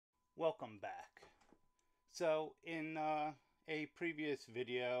Welcome back. So in a previous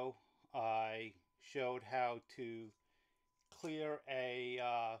video I showed how to clear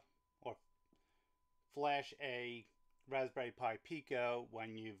or flash a Raspberry Pi Pico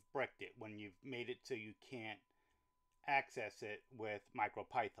when you've bricked it, when you've made it so you can't access it with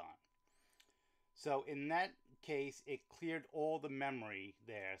Micropython. So in that case it cleared all the memory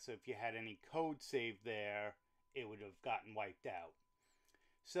there, so if you had any code saved there it would have gotten wiped out.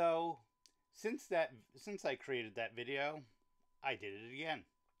 So since I created that video, I did it again.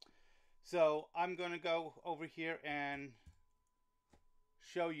 So I'm going to go over here and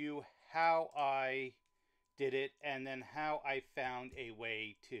show you how I did it and then how I found a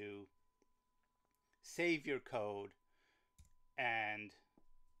way to save your code and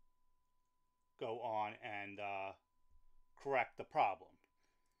go on and correct the problem.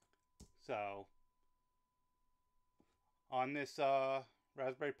 So on this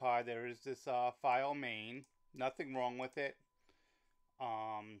Raspberry Pi, there is this file main. Nothing wrong with it.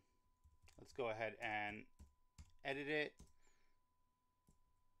 Let's go ahead and edit it.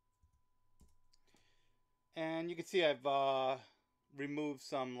 And you can see I've removed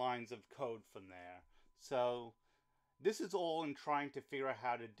some lines of code from there. So this is all in trying to figure out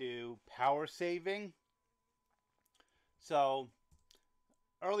how to do power saving. So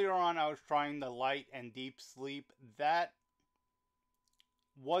earlier on I was trying the light and deep sleep. That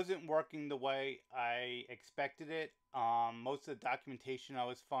wasn't working the way I expected it. Most of the documentation I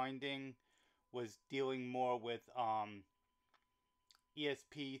was finding was dealing more with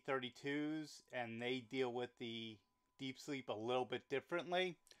ESP32s, and they deal with the deep sleep a little bit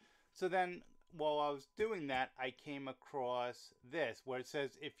differently. So then while I was doing that, I came across this where it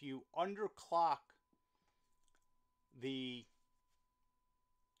says if you underclock the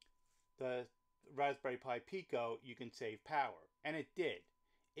Raspberry Pi Pico, you can save power. And it did.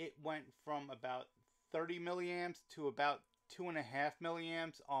 It went from about 30 milliamps to about 2.5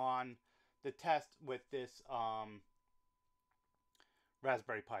 milliamps on the test with this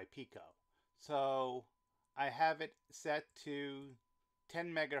Raspberry Pi Pico. So I have it set to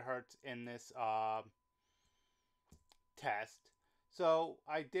 10 megahertz in this test. So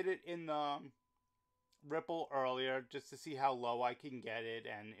I did it in the Ripple earlier just to see how low I can get it,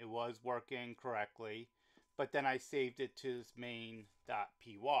 and it was working correctly. But then I saved it to this main.py.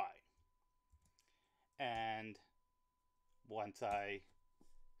 And once I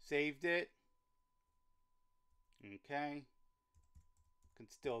saved it, okay, can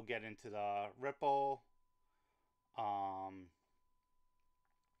still get into the Ripple.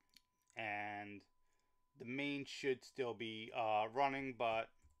 And the main should still be running, but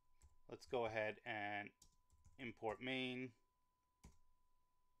let's go ahead and import main.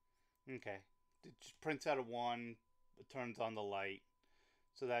 Okay, it just prints out a 1, it turns on the light,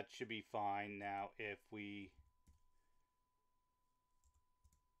 so that should be fine. Now if we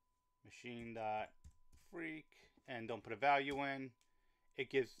machine.freak and don't put a value in,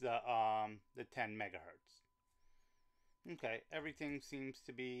 it gives the 10 megahertz. Okay, everything seems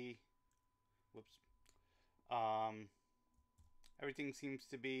to be everything seems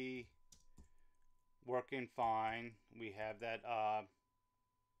to be working fine. We have that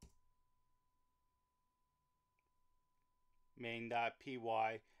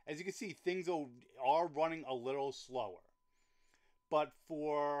main.py. As you can see, things are running a little slower. But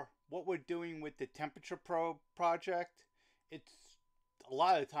for what we're doing with the temperature probe project, it's a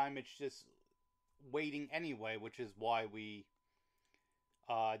lot of the time it's just waiting anyway, which is why we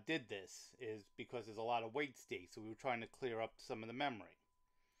did this, is because there's a lot of wait states. So we were trying to clear up some of the memory.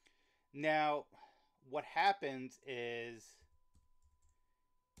 Now, what happens is,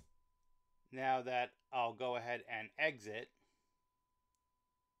 now that I'll go ahead and exit,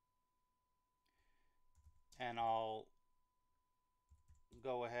 and I'll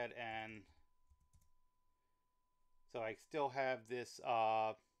go ahead and, so I still have this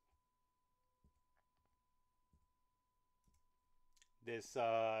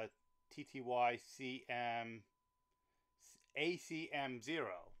TTY CM ACM0,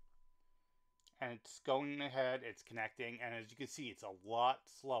 and it's going ahead, it's connecting, and as you can see, it's a lot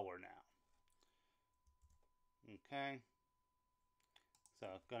slower now. Okay,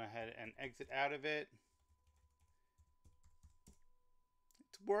 so go ahead and exit out of it.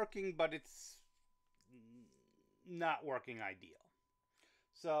 It's working, but it's not working ideal.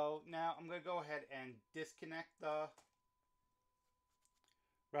 So now I'm going to go ahead and disconnect the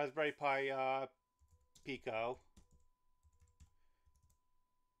Raspberry Pi Pico,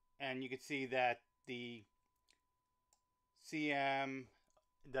 and you can see that the TTY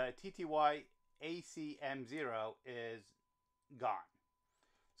ACM0 is gone.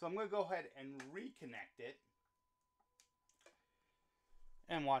 So I'm going to go ahead and reconnect it.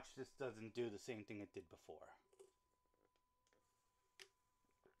 And watch this doesn't do the same thing it did before.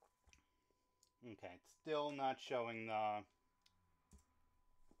 Okay, it's still not showing the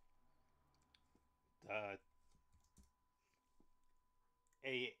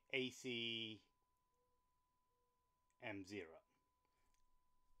ACM0.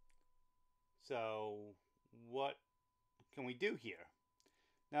 So what can we do here?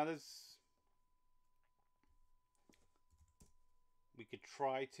 Now we could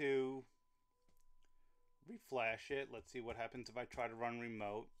try to reflash it. Let's see what happens if I try to run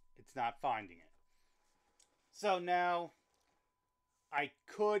remote. It's not finding it. So now I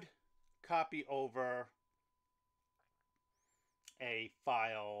could copy over a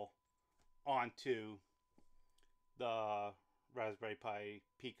file onto the Raspberry Pi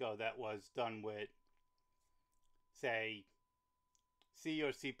Pico that was done with, say, C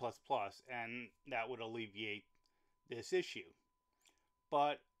or C++, and that would alleviate this issue.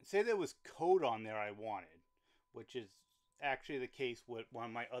 But say there was code on there I wanted, which is actually the case with one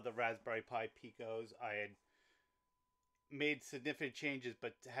of my other Raspberry Pi Picos. I had made significant changes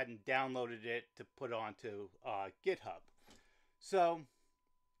but hadn't downloaded it to put onto GitHub. So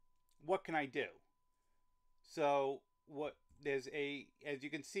what can I do? So as you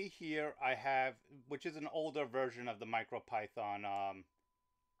can see here, I have, which is an older version of the Micropython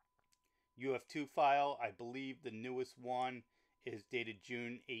UF2 file. I believe the newest one is dated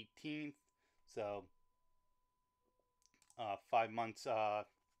June 18th. So 5 months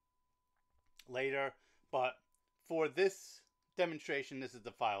later. But for this demonstration, this is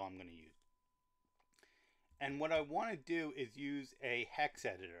the file I'm going to use. And what I want to do is use a hex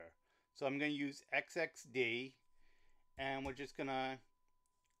editor. So I'm going to use xxd, and we're just going to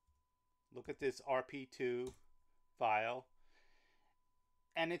look at this rp2 file.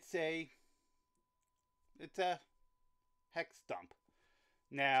 And it's a hex dump.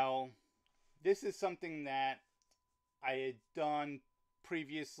 Now, this is something that I had done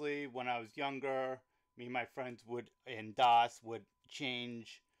previously when I was younger. Me and my friends in DOS would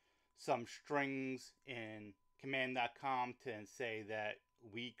change some strings in command.com to say that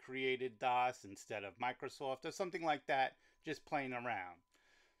we created DOS instead of Microsoft or something like that, just playing around.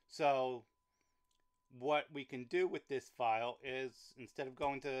 So what we can do with this file is, instead of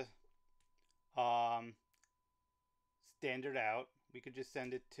going to standard out, we could just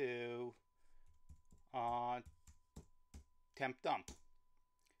send it to temp dump.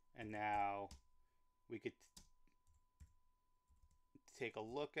 And now we could take a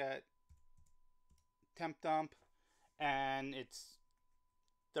look at temp dump, and it's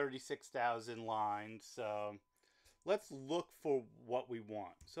 36,000 lines. So let's look for what we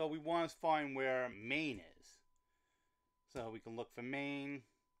want. So we want to find where main is. So we can look for main.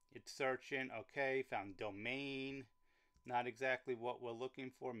 It's searching. Okay, found domain. Not exactly what we're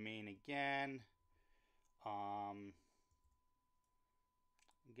looking for. Main again.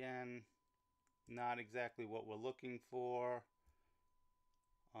 Again, not exactly what we're looking for.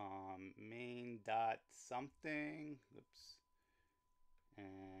 Main dot something. Oops.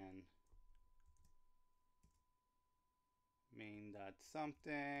 And main dot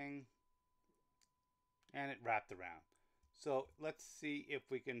something. And it wrapped around. So let's see if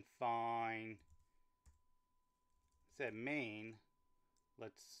we can find, said main.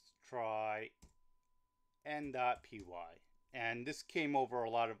 Let's try n.py. And this came over a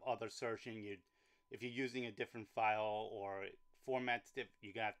lot of other searching. If you're using a different file or formats,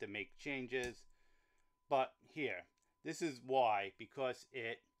 you're gonna have to make changes. But here, this is why, because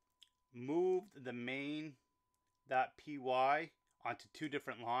it moved the main.py onto two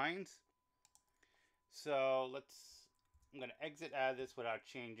different lines. So I'm gonna exit out of this without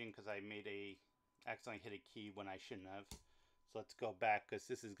changing because I accidentally hit a key when I shouldn't have. So let's go back, because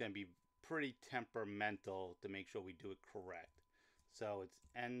this is gonna be pretty temperamental to make sure we do it correct. So it's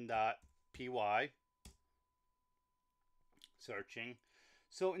n.py searching.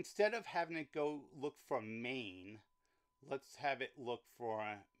 So instead of having it go look for main, let's have it look for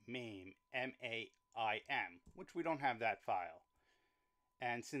maim, M-A-I-M, which we don't have that file.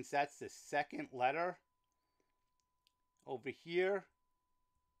 And since that's the second letter over here,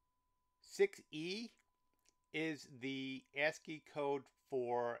 6E is the ASCII code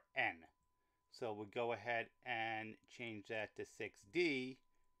for N. So we'll go ahead and change that to 6D,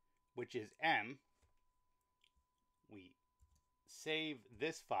 which is M. We save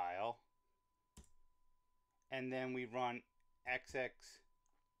this file, and then we run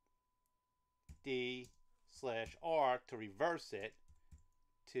xxd/r to reverse it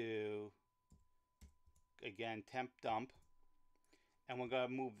to, again, temp dump. and we're going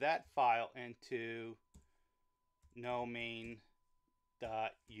to move that file into no main.uf2.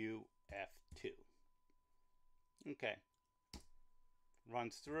 Okay,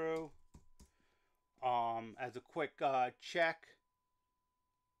 runs through. As a quick check,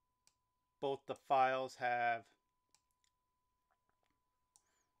 both the files have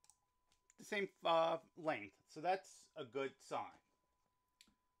the same length, so that's a good sign.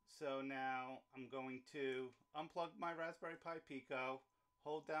 So now I'm going to unplug my Raspberry Pi Pico,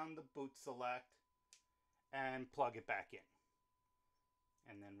 hold down the boot select, and plug it back in.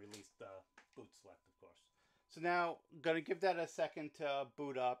 And then release the boot select, of course. So now I'm going to give that a second to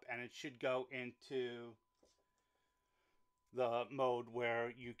boot up, and it should go into the mode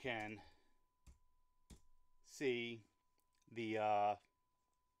where you can see the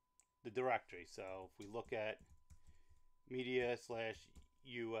directory. So if we look at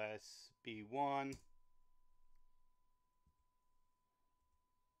media/USB1,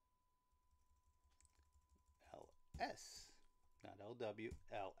 ls, not LW,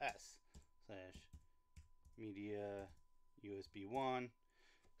 ls / media USB1.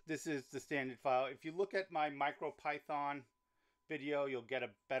 This is the standard file. If you look at my Micropython video, you'll get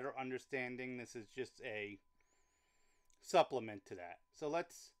a better understanding. This is just a supplement to that. So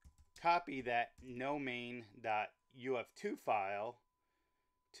let's copy that no main.uf2 file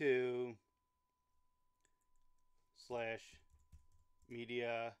to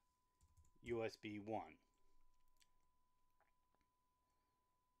 /media USB1.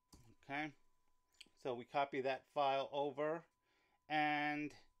 Okay, so we copy that file over,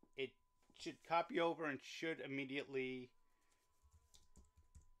 and it should copy over and should immediately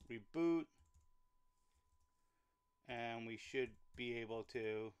reboot, and we should be able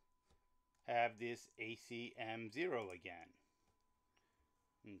to have this ACM0 again.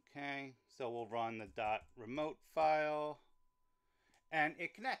 Okay, so we'll run the .remote file, and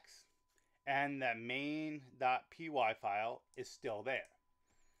it connects, and that main.py file is still there.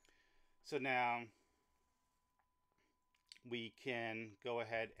 So now we can go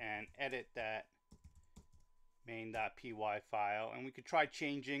ahead and edit that main.py file, and we could try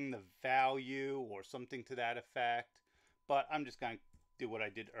changing the value or something to that effect, but I'm just going to do what I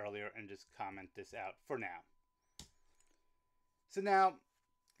did earlier and just comment this out for now. So now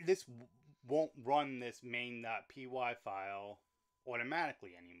this won't run this main.py file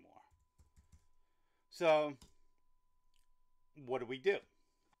automatically anymore. So what do we do?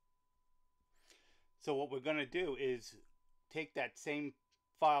 So what we're going to do is take that same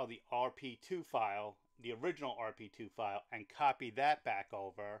file, the RP2 file, the original RP2 file, and copy that back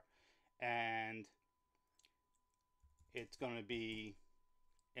over, and it's going to be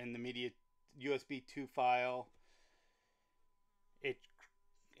in the media USB 2 file.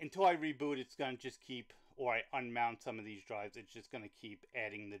 Until I reboot, it's going to just keep, or I unmount some of these drives, it's just going to keep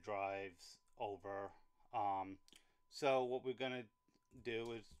adding the drives over. So what we're going to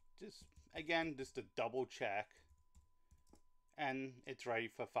do is just, again, just to double check, and it's ready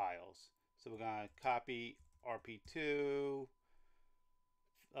for files. So we're going to copy RP2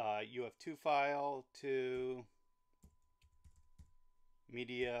 UF2 file to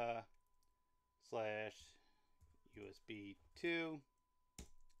media /USB 2,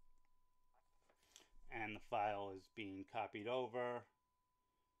 and the file is being copied over,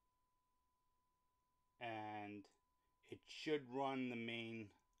 and it should run the main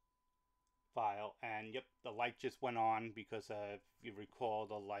file. And yep, the light just went on because if you recall,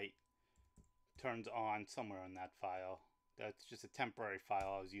 the light turns on somewhere in that file. That's just a temporary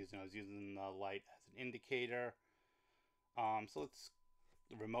file I was using. I was using the light as an indicator. So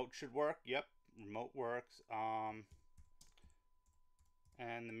the remote should work. Yep, remote works.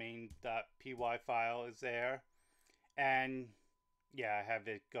 And the main.py file is there. And yeah, I have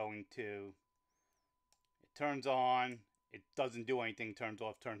it going to, it turns on, it doesn't do anything, turns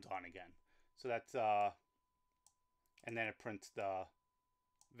off, turns on again. So that's, and then it prints the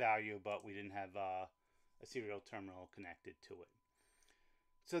value, but we didn't have a serial terminal connected to it.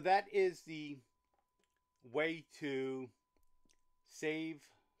 So that is the way to save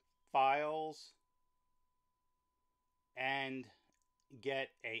files and get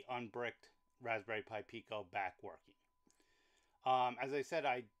a unbricked Raspberry Pi Pico back working. As I said,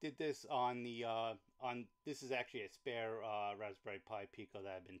 I did this on the this is actually a spare Raspberry Pi Pico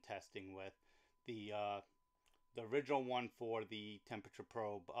that I've been testing with. The original one for the temperature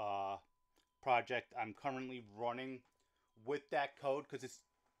probe project I'm currently running with that code, because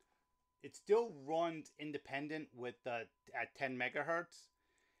it still runs independent with at 10 megahertz,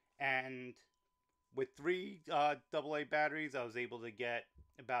 and with 3 AA batteries I was able to get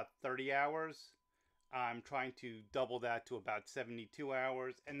about 30 hours I'm trying to double that to about 72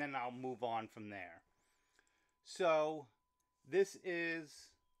 hours, and then I'll move on from there. So this is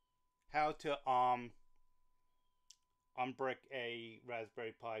how to unbrick a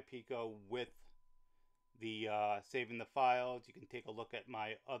Raspberry Pi Pico with the saving the files. You can take a look at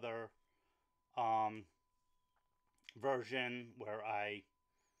my other version where I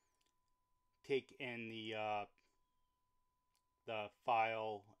take in the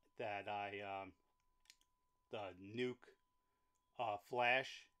file that the nuke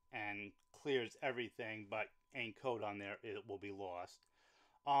flash, and clears everything, but any code on there, it will be lost.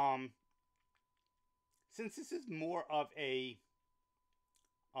 Since this is more of a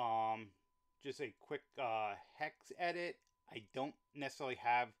just a quick hex edit, I don't necessarily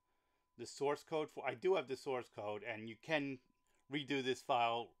have the source code for. I do have the source code, and you can redo this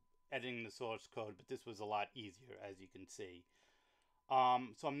file editing the source code, but this was a lot easier, as you can see.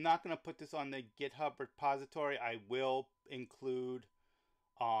 So I'm not going to put this on the GitHub repository. I will include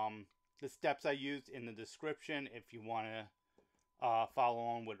the steps I used in the description if you want to follow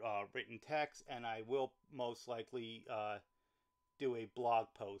on with written text, and I will most likely do a blog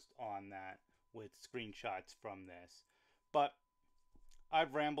post on that with screenshots from this. But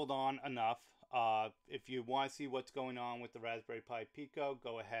I've rambled on enough. If you want to see what's going on with the Raspberry Pi Pico,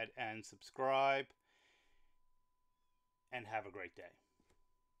 go ahead and subscribe, and have a great day.